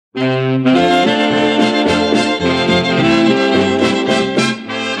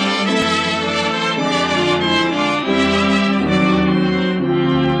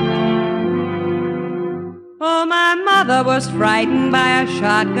was frightened by a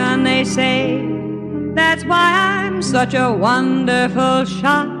shotgun, they say. That's why I'm such a wonderful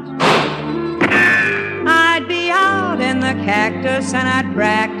shot. I'd be out in the cactus and I'd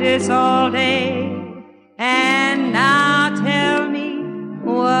practice all day. And now tell me,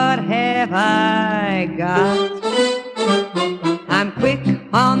 what have I got? I'm quick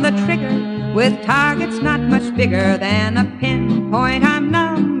on the trigger with targets not much bigger than a pinpoint. I'm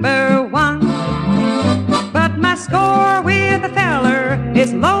number one. But my score with a feller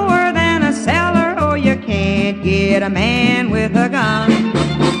is lower than a cellar. Oh, you can't get a man with a gun.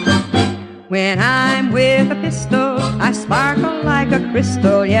 When I'm with a pistol, I sparkle like a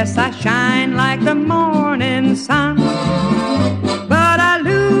crystal. Yes, I shine like the morning sun. But I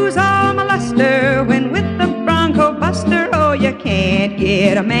lose all my luster when with the Bronco Buster. Oh, you can't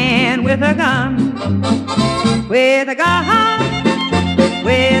get a man with a gun. With a gun,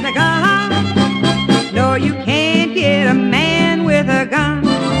 with a gun. No, you can't get a man with a gun.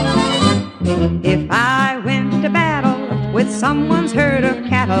 If I went to battle with someone's herd of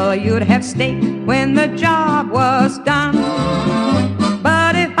cattle, you'd have steak when the job was done.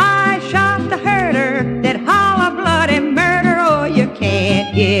 But if I shot the herder, they'd holler bloody murder. Oh, you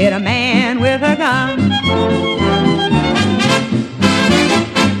can't get a man with a gun.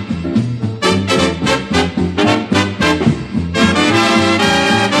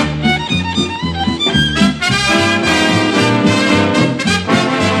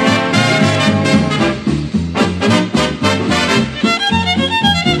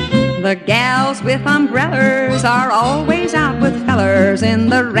 The gals with umbrellas are always out with fellers in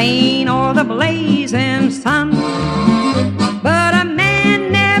the rain or the blazing sun. But a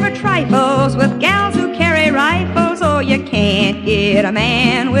man never trifles with gals who carry rifles. Oh, you can't get a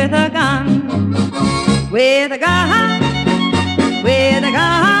man with a gun. With a gun, with a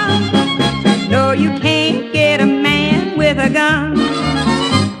gun. No, you can't get a man with a gun.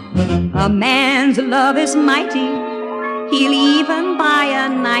 A man's love is mighty. He'll even buy a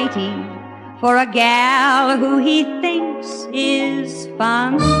nightie for a gal who he thinks is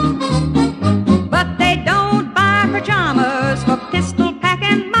fun. But they don't buy pajamas for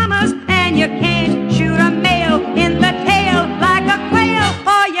pistol-packing mamas, and you can't shoot a male in the tail like a quail,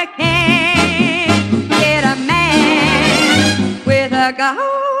 or you can't get a man with a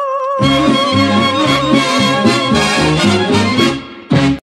gun.